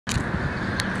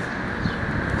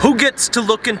Who gets to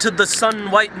look into the sun?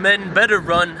 White men better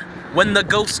run. When the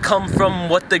ghosts come from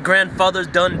what their grandfathers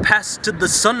done, pass to the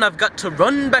sun. I've got to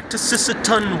run back to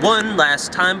Sisseton one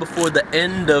last time before the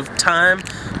end of time.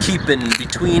 Keeping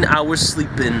between hours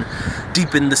sleeping,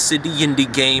 deep in the city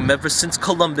indie game. Ever since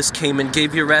Columbus came and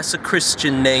gave your ass a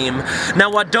Christian name.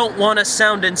 Now I don't wanna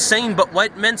sound insane, but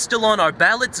white men still on our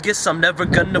ballots. Guess I'm never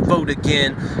gonna vote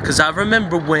again. Cause I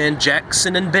remember when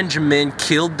Jackson and Benjamin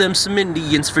killed them some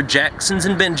Indians for Jacksons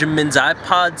and Benjamins,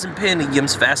 iPods and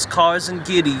Pentiums, fast cars and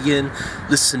Gideon.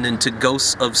 Listening to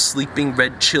ghosts of sleeping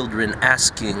red children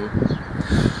asking,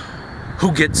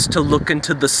 who gets to look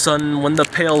into the sun when the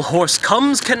pale horse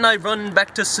comes? Can I run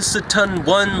back to Sisseton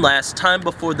one last time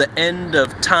before the end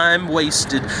of time?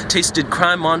 Wasted, tasted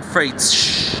crime on freights.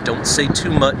 Shh, don't say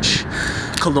too much.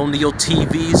 Colonial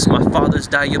TVs, my father's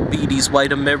diabetes,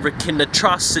 white American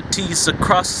atrocities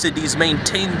across cities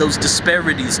maintain those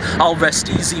disparities. I'll rest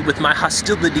easy with my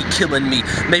hostility killing me.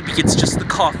 Maybe it's just the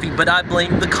coffee, but I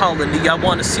blame the colony. I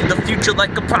want to see the future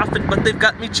like a prophet, but they've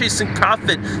got me chasing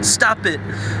profit. Stop it.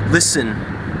 Listen.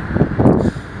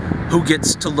 Who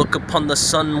gets to look upon the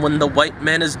sun when the white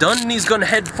man is done? He's gonna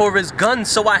head for his gun,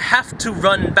 so I have to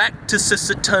run back to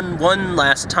Sisseton one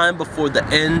last time before the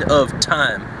end of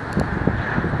time.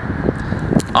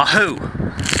 Ahoo!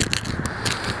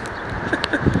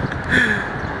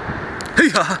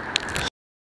 Hee-haw!